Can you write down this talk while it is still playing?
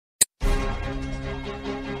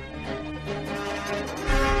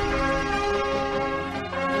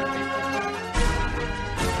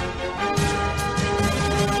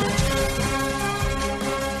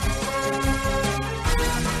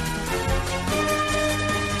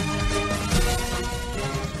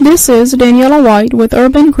This is Daniela White with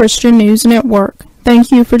Urban Christian News Network.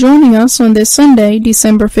 Thank you for joining us on this Sunday,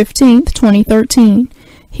 December 15th, 2013.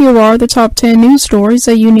 Here are the top 10 news stories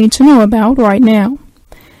that you need to know about right now.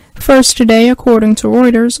 First today, according to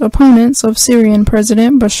Reuters, opponents of Syrian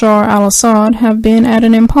President Bashar al-Assad have been at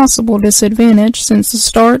an impossible disadvantage since the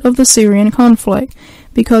start of the Syrian conflict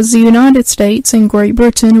because the United States and Great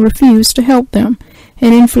Britain refused to help them,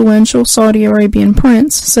 an influential Saudi Arabian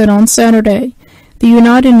prince said on Saturday. The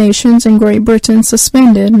United Nations and Great Britain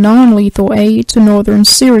suspended non-lethal aid to northern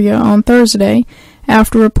Syria on Thursday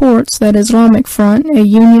after reports that Islamic Front, a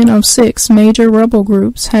union of 6 major rebel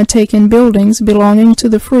groups, had taken buildings belonging to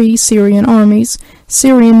the Free Syrian Army's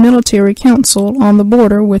Syrian Military Council on the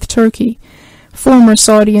border with Turkey. Former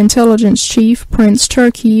Saudi intelligence chief Prince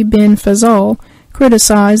Turki bin Faisal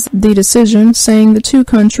criticized the decision, saying the two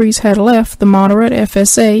countries had left the moderate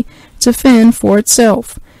FSA to fend for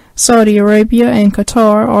itself. Saudi Arabia and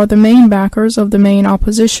Qatar are the main backers of the main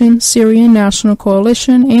opposition Syrian National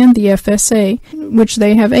Coalition and the FSA, which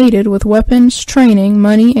they have aided with weapons, training,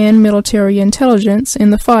 money, and military intelligence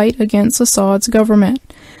in the fight against Assad's government.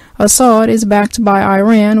 Assad is backed by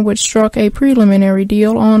Iran, which struck a preliminary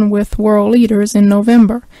deal on with world leaders in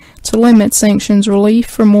November to limit sanctions relief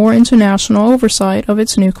for more international oversight of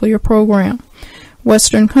its nuclear program.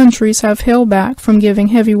 Western countries have held back from giving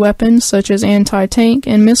heavy weapons such as anti-tank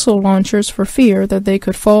and missile launchers for fear that they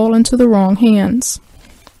could fall into the wrong hands.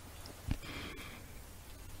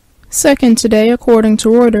 Second today, according to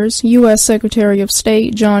Reuters, U.S. Secretary of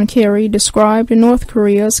State John Kerry described North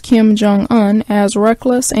Korea's Kim Jong-un as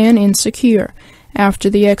reckless and insecure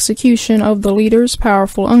after the execution of the leader's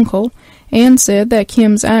powerful uncle, and said that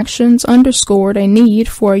Kim's actions underscored a need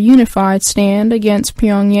for a unified stand against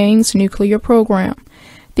Pyongyang's nuclear program.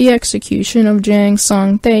 The execution of Jang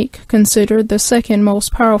Song-taek, considered the second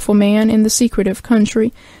most powerful man in the secretive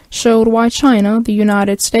country, showed why China, the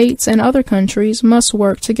United States, and other countries must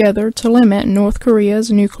work together to limit North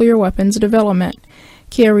Korea's nuclear weapons development,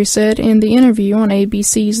 Kerry said in the interview on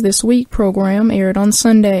ABC's This Week program aired on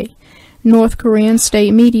Sunday. North Korean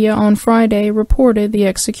state media on Friday reported the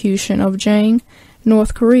execution of Jang.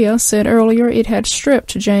 North Korea said earlier it had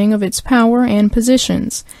stripped Jang of its power and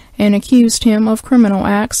positions and accused him of criminal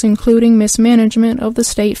acts including mismanagement of the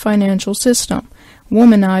state financial system,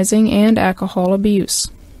 womanizing, and alcohol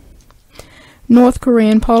abuse. North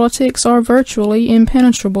Korean politics are virtually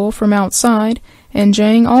impenetrable from outside, and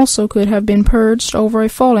Jang also could have been purged over a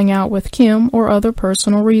falling out with Kim or other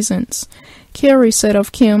personal reasons. Kerry said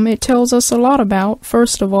of Kim, it tells us a lot about,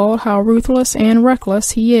 first of all, how ruthless and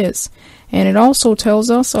reckless he is, and it also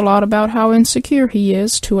tells us a lot about how insecure he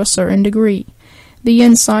is to a certain degree. The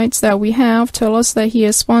insights that we have tell us that he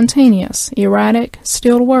is spontaneous, erratic,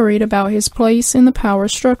 still worried about his place in the power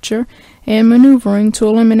structure, and maneuvering to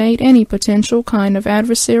eliminate any potential kind of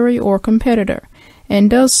adversary or competitor, and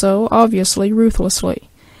does so, obviously, ruthlessly.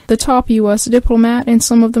 The top U.S. diplomat, in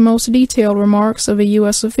some of the most detailed remarks of a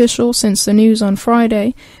U.S. official since the news on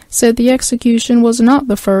Friday, said the execution was not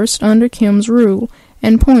the first under Kim's rule,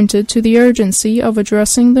 and pointed to the urgency of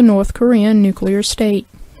addressing the North Korean nuclear state.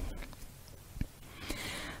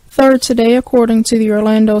 Third today, according to the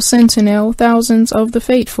Orlando Sentinel, thousands of the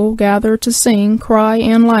faithful gathered to sing, cry,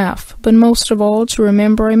 and laugh, but most of all to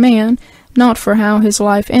remember a man, not for how his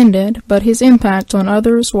life ended, but his impact on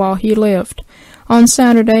others while he lived. On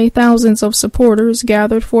Saturday, thousands of supporters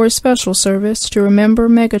gathered for a special service to remember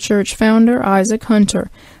megachurch founder Isaac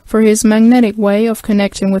Hunter for his magnetic way of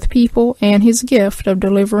connecting with people and his gift of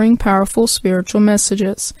delivering powerful spiritual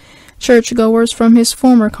messages. Churchgoers from his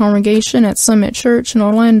former congregation at Summit Church in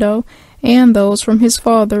Orlando and those from his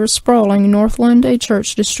father's sprawling Northland, a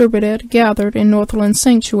church distributed, gathered in Northland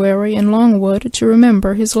Sanctuary in Longwood to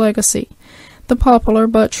remember his legacy. The popular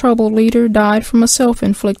but troubled leader died from a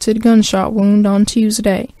self-inflicted gunshot wound on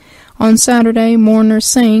Tuesday. On Saturday, mourners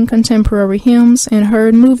sang contemporary hymns and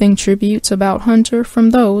heard moving tributes about Hunter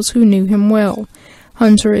from those who knew him well.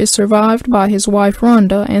 Hunter is survived by his wife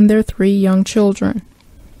Rhonda and their 3 young children.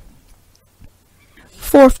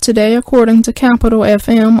 Fourth today, according to Capital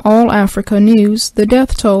FM All Africa News, the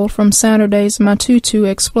death toll from Saturday's Matutu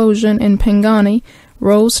explosion in Pangani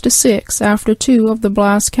rose to 6 after 2 of the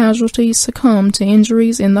blast casualties succumbed to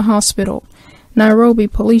injuries in the hospital. Nairobi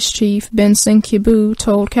Police Chief Benson Kibu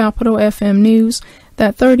told Capital FM News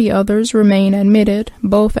that 30 others remain admitted,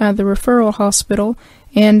 both at the referral hospital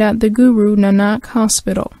and at the Guru Nanak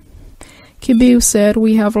Hospital. Kibu said,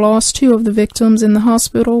 "We have lost 2 of the victims in the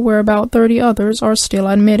hospital where about 30 others are still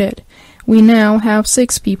admitted. We now have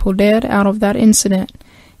 6 people dead out of that incident."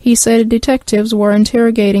 He said detectives were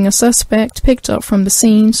interrogating a suspect picked up from the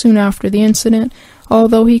scene soon after the incident,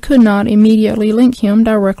 although he could not immediately link him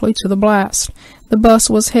directly to the blast. The bus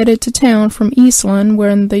was headed to town from Eastland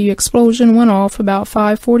when the explosion went off about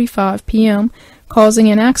 5:45 p.m., causing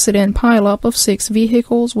an accident pileup of 6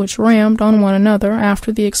 vehicles which rammed on one another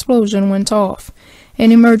after the explosion went off.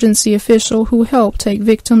 An emergency official who helped take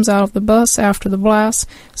victims out of the bus after the blast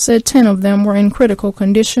said 10 of them were in critical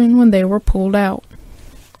condition when they were pulled out.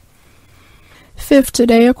 Fifth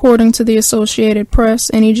today, according to the Associated Press,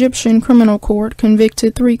 an Egyptian criminal court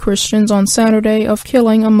convicted 3 Christians on Saturday of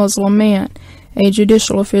killing a Muslim man. A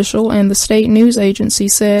judicial official and the state news agency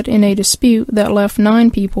said in a dispute that left 9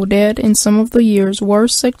 people dead in some of the year's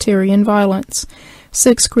worst sectarian violence.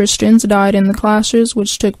 6 Christians died in the clashes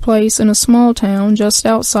which took place in a small town just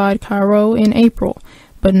outside Cairo in April,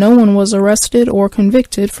 but no one was arrested or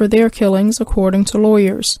convicted for their killings, according to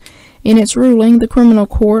lawyers. In its ruling, the criminal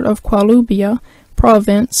court of Qalubia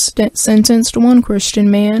province sentenced 1 Christian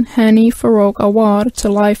man, Hani Farouk Awad, to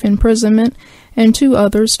life imprisonment and 2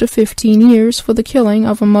 others to 15 years for the killing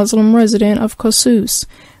of a Muslim resident of Kossus,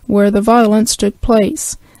 where the violence took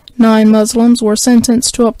place. 9 Muslims were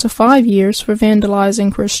sentenced to up to 5 years for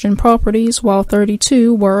vandalizing Christian properties, while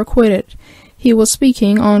 32 were acquitted. He was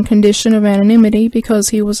speaking on condition of anonymity because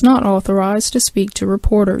he was not authorized to speak to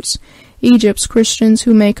reporters. Egypt's Christians,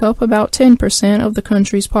 who make up about 10% of the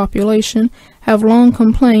country's population, have long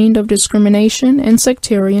complained of discrimination and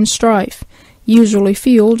sectarian strife, usually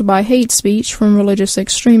fueled by hate speech from religious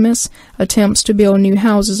extremists, attempts to build new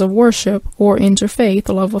houses of worship, or interfaith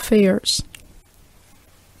love affairs.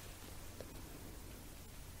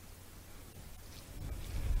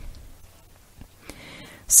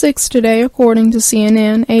 Sixth today, according to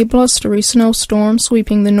CNN, a blustery snowstorm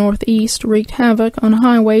sweeping the northeast wreaked havoc on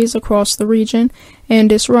highways across the region and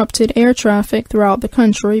disrupted air traffic throughout the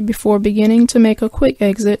country before beginning to make a quick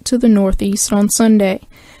exit to the northeast on Sunday.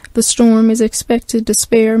 The storm is expected to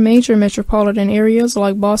spare major metropolitan areas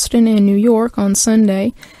like Boston and New York on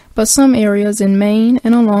Sunday, but some areas in Maine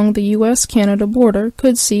and along the U.S.-Canada border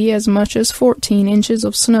could see as much as 14 inches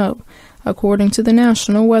of snow, according to the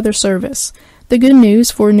National Weather Service. The good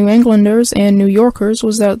news for New Englanders and New Yorkers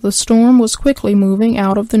was that the storm was quickly moving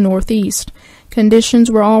out of the northeast. Conditions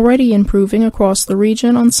were already improving across the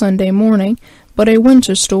region on Sunday morning, but a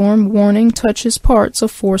winter storm warning touches parts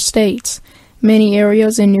of 4 states. Many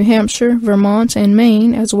areas in New Hampshire, Vermont, and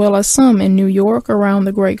Maine, as well as some in New York around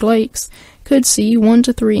the Great Lakes, could see 1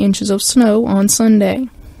 to 3 inches of snow on Sunday.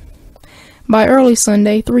 By early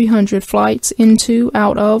Sunday, 300 flights into,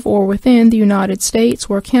 out of, or within the United States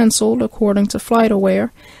were canceled, according to FlightAware.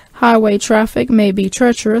 Highway traffic may be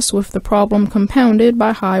treacherous, with the problem compounded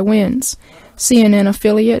by high winds. CNN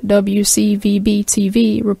affiliate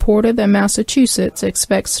WCVB-TV reported that Massachusetts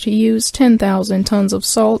expects to use 10,000 tons of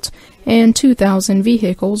salt and 2,000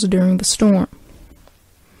 vehicles during the storm.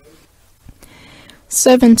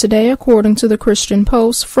 7 today, according to the Christian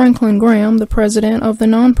Post, Franklin Graham, the president of the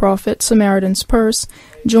nonprofit Samaritan's Purse,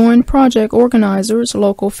 joined project organizers,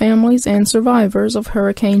 local families, and survivors of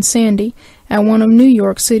Hurricane Sandy at one of New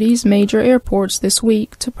York City's major airports this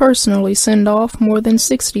week to personally send off more than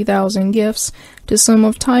 60,000 gifts to some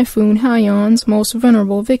of Typhoon Haion's most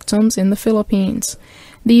vulnerable victims in the Philippines.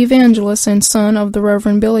 The evangelist and son of the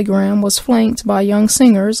Reverend Billy Graham was flanked by young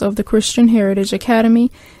singers of the Christian Heritage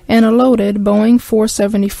Academy and a loaded Boeing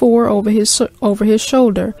 474 over his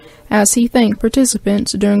shoulder as he thanked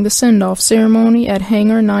participants during the send-off ceremony at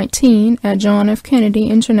Hangar 19 at John F. Kennedy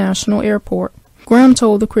International Airport. Graham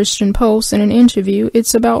told the Christian Post in an interview,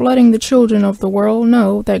 "It's about letting the children of the world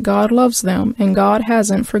know that God loves them and God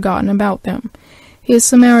hasn't forgotten about them." His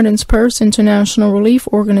Samaritan's Purse International Relief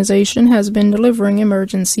Organization has been delivering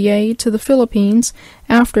emergency aid to the Philippines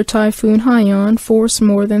after Typhoon Haiyan forced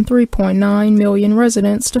more than 3.9 million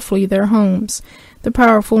residents to flee their homes. The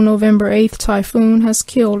powerful November 8th typhoon has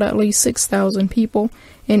killed at least 6,000 people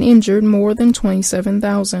and injured more than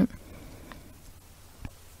 27,000.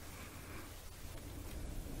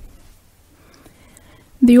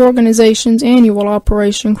 The organization's annual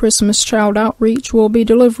Operation Christmas Child Outreach will be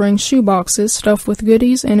delivering shoeboxes stuffed with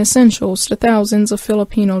goodies and essentials to thousands of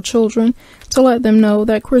Filipino children to let them know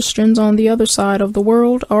that Christians on the other side of the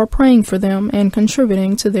world are praying for them and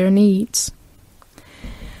contributing to their needs.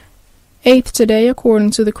 8th today,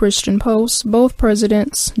 according to the Christian Post, both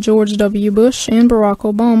Presidents George W. Bush and Barack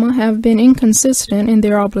Obama have been inconsistent in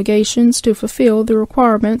their obligations to fulfill the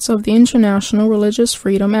requirements of the International Religious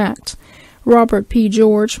Freedom Act. Robert P.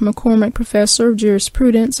 George, McCormick Professor of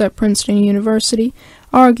Jurisprudence at Princeton University,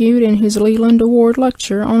 argued in his Leland Award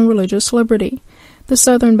lecture on religious liberty. The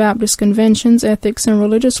Southern Baptist Convention's Ethics and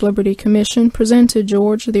Religious Liberty Commission presented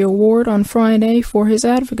George the award on Friday for his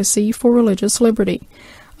advocacy for religious liberty.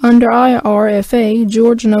 Under IRFA,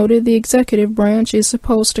 George noted the executive branch is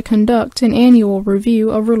supposed to conduct an annual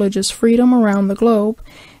review of religious freedom around the globe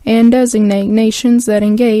and designate nations that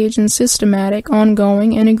engage in systematic,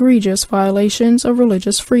 ongoing, and egregious violations of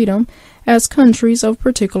religious freedom as countries of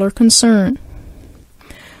particular concern.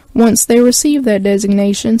 Once they receive that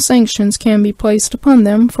designation, sanctions can be placed upon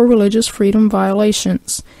them for religious freedom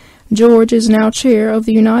violations. George is now chair of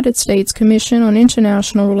the United States Commission on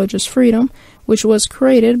International Religious Freedom, which was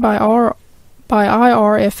created by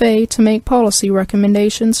IRFA to make policy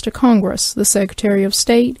recommendations to Congress, the Secretary of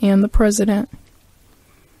State, and the President.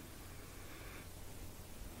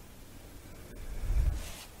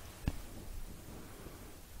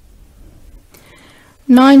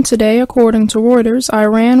 Today, according to Reuters,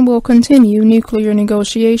 Iran will continue nuclear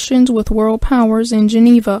negotiations with world powers in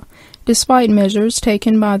Geneva, despite measures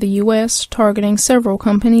taken by the U.S. targeting several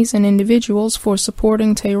companies and individuals for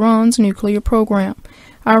supporting Tehran's nuclear program.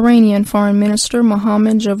 Iranian Foreign Minister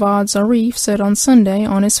Mohammad Javad Zarif said on Sunday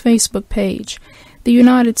on his Facebook page. The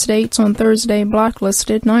United States on Thursday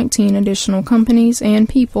blacklisted 19 additional companies and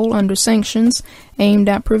people under sanctions aimed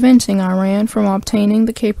at preventing Iran from obtaining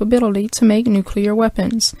the capability to make nuclear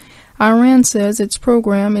weapons. Iran says its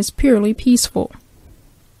program is purely peaceful.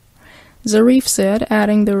 Zarif said,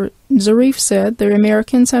 the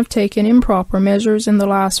Americans have taken improper measures in the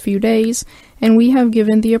last few days, and we have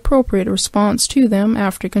given the appropriate response to them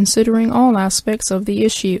after considering all aspects of the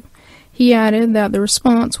issue. He added that the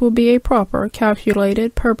response will be a proper,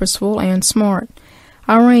 calculated, purposeful, and smart.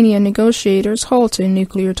 Iranian negotiators halted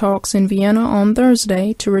nuclear talks in Vienna on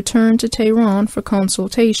Thursday to return to Tehran for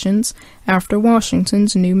consultations after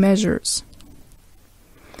Washington's new measures.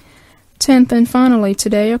 10th and finally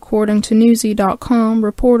today, according to Newsy.com,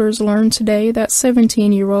 reporters learned today that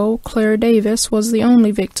 17-year-old Claire Davis was the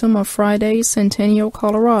only victim of Friday's Centennial,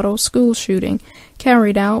 Colorado school shooting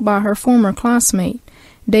carried out by her former classmate.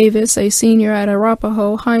 Davis, a senior at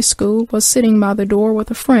Arapahoe High School, was sitting by the door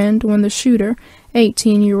with a friend when the shooter,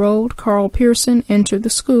 18-year-old Carl Pearson, entered the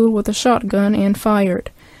school with a shotgun and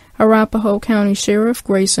fired. Arapahoe County Sheriff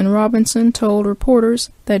Grayson Robinson told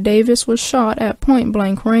reporters that Davis was shot at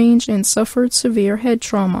point-blank range and suffered severe head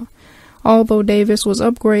trauma. Although Davis was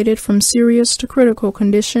upgraded from serious to critical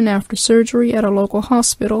condition after surgery at a local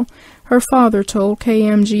hospital, her father told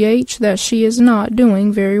KMGH that she is not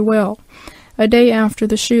doing very well. A day after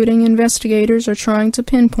the shooting, investigators are trying to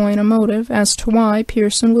pinpoint a motive as to why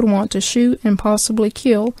Pearson would want to shoot and possibly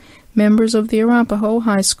kill members of the Arapahoe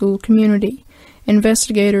High School community.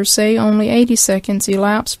 Investigators say only 80 seconds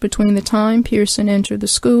elapsed between the time Pearson entered the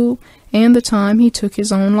school and the time he took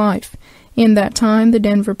his own life. In that time, the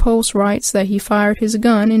Denver Post writes that he fired his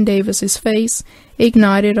gun in Davis's face,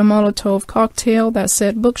 ignited a Molotov cocktail that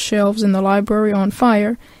set bookshelves in the library on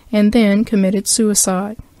fire, and then committed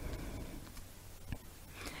suicide.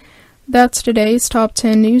 That's today's top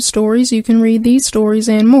 10 news stories. You can read these stories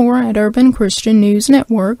and more at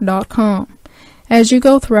urbanchristiannewsnetwork.com. As you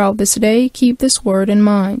go throughout this day, keep this word in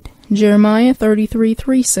mind. Jeremiah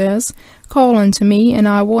 33:3 says, "Call unto me, and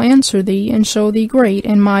I will answer thee, and show thee great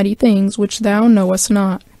and mighty things which thou knowest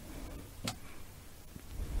not."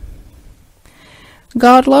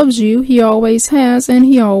 God loves you. He always has, and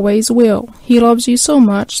He always will. He loves you so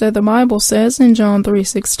much that the Bible says in John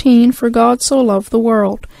 3:16, "For God so loved the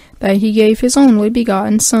world, that He gave His only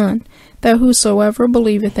begotten Son, that whosoever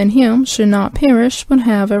believeth in Him should not perish, but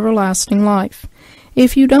have everlasting life."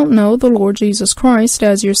 If you don't know the Lord Jesus Christ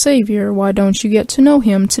as your Savior, why don't you get to know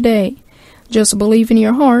Him today? Just believe in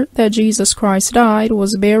your heart that Jesus Christ died,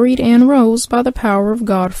 was buried, and rose by the power of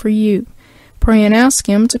God for you. Pray and ask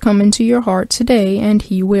Him to come into your heart today, and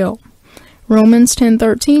He will. Romans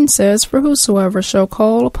 10:13 says, "For whosoever shall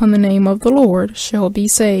call upon the name of the Lord shall be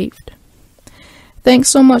saved." Thanks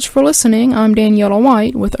so much for listening. I'm Daniela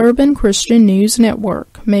White with Urban Christian News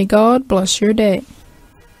Network. May God bless your day.